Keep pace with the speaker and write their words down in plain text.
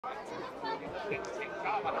Oh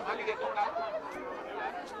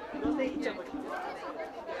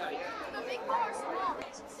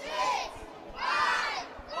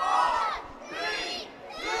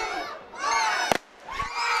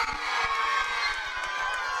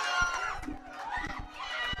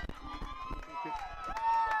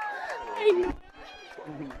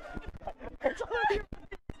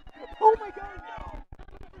my God!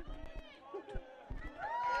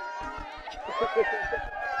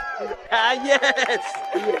 Yes!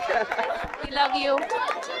 We love you.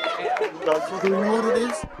 Do you know what it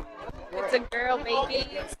is? It's a girl,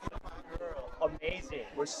 baby. Amazing.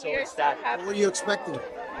 We're so ecstatic. What are you expecting?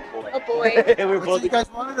 A boy. We're So both you guys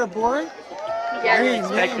wanted a boy? Yes,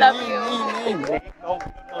 we Name, love name, you. name, name. No, we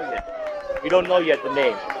don't know yet. We don't know yet the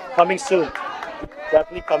name. Coming soon.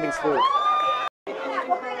 Definitely coming soon.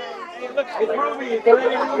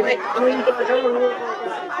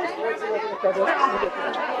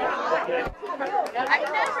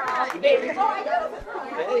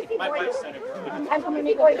 My wife's center.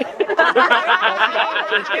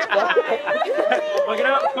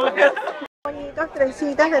 Bonitos,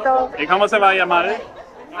 trencitas de todo. ¿Y cómo se va a llamar?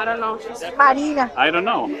 I don't know. Marina. I don't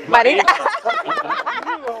know. Marina.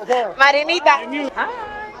 Marinita.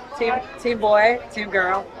 Team boy, team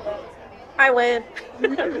girl. I win.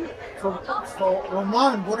 So,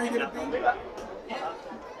 Roman, what are you gonna be?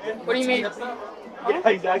 What do you mean? Yeah,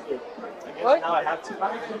 exactly. What? Now I have to.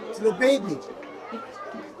 To the baby.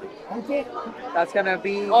 Uncle? That's gonna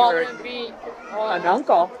be Oh, your, I'm gonna be an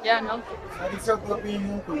uncle. yeah, no. How do you feel about being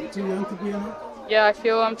an uncle? You too young to be an uncle? Yeah, I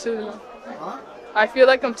feel I'm too. Huh? I feel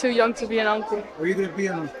like I'm too young to be an uncle. Or are you gonna be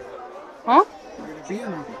an uncle? Huh? You're gonna be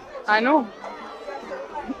an uncle. I know.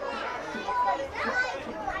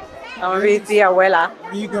 I'm gonna be tia abuela.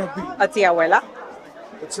 What are you gonna be? A tia abuela.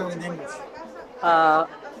 What's that in English?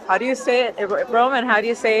 How do you say it? Roman, how do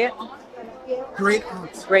you say it? Great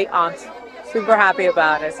aunt. Great aunt. Super happy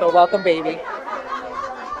about it. So welcome, baby.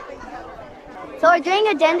 So we're doing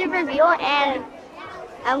a gender reveal, and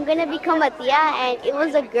I'm gonna become a tia, and it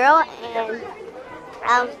was a girl, and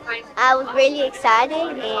I was really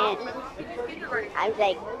excited, and I'm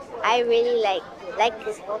like, I really like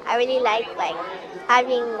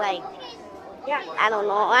having like, I don't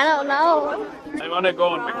know. I want to go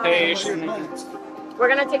on vacation. We're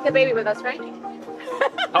gonna take the baby with us, right?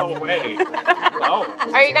 No way. No.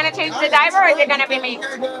 Are you gonna change the diaper, or is it gonna be me?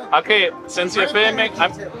 Okay, since you're filming,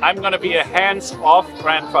 I'm gonna be a hands-off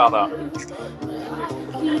grandfather.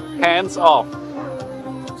 Hands off.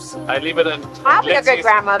 I leave it in. I'll be a good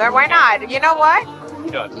grandmother. Why not? You know what?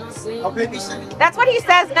 Good. I'll babysit. That's what he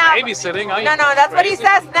says now. Babysitting? Are you No, that's what he crazy?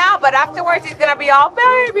 says now. But afterwards, he's gonna be all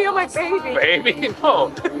baby. I'm like baby. Baby?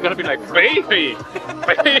 No. I'm gonna be like, baby.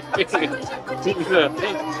 Baby.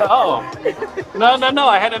 Oh. No.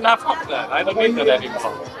 I had enough of that. I don't need that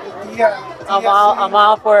anymore. Yeah. I'm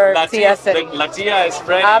all for tia sitting. La tia is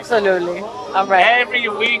ready. Absolutely. I'm ready. Every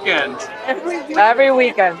weekend. Every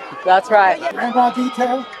weekend. That's right. Grandma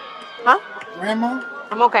detail? Huh? Grandma?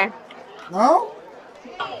 I'm okay. No?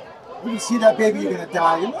 When you see that baby, you're gonna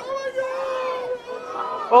die. You know?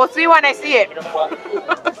 We'll see when I see it.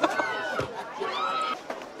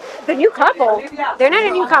 The new couple. They're not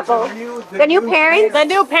a new couple. The new parents. The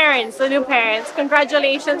new parents. The new parents.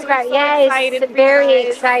 Congratulations. We're so Yes, excited for very you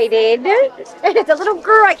guys. excited. And it's a little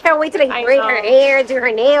girl. I can't wait to I braid know. her hair, do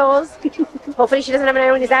her nails. Hopefully she doesn't have an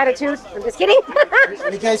Ionis attitude. I'm just kidding.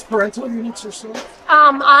 Are you guys parental units or so?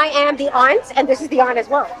 I am the aunt, and this is the aunt as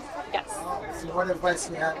well. Yes. So what advice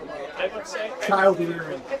do you have about child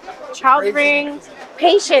rearing? Child ring.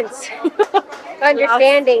 Patience.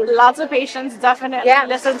 Understanding. Lots of patience. Definitely. Yeah.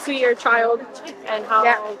 Listen to your child and how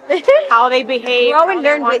Yeah. how they behave. Grow how and they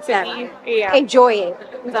learn want with to them. be. Yeah. Enjoy it.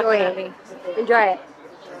 Enjoy Definitely. it. Enjoy it.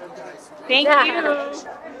 Thank Yeah. you.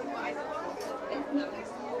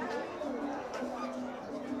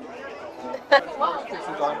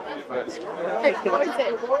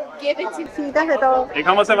 Give it to Citas de todo. ¿Y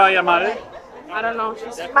cómo se va a llamar? I don't know.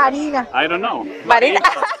 Marina. I don't know. Marina.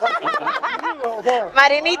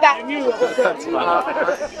 Marinita. That's fine.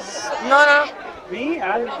 No. Me? I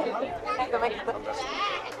don't know.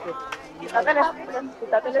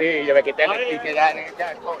 Sí, yo me quité y quedé.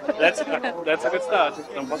 That's a good start.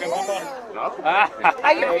 Tampoco es muy bueno.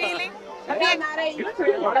 How you feeling?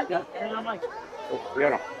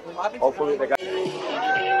 Hopefully they got.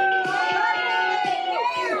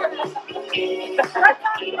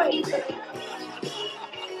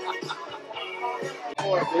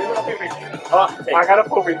 Oh, I gotta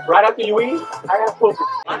poop it. Right after you eat, I gotta poop it.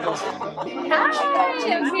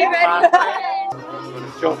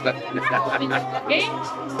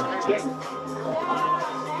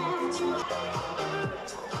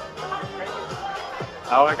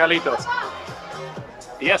 Ahora Carlitos.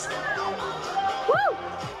 Yes.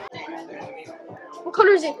 What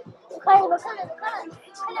color is it?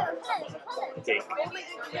 Okay.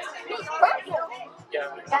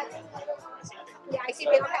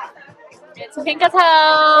 Pink as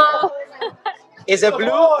hell. Is it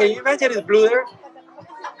blue? Can you imagine it's blue there?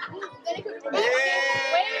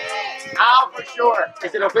 Now for sure.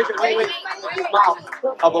 Is it official? Wait. Wow.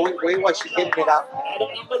 Oh, but wait, what? She's getting it out.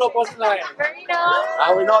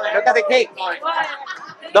 Ah, we know. Look at the cake.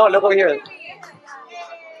 No, look over here.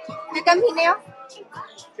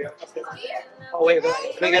 Oh, wait.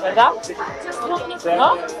 Look at that.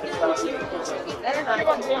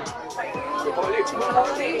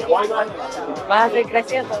 Vas a seguir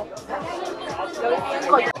creciendo.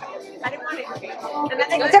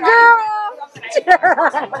 It's a girl.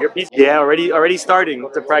 Your piece. Yeah, already starting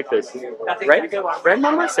to practice. Right? Right,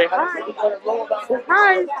 Mama? Say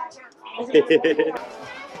hi.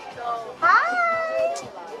 Hi.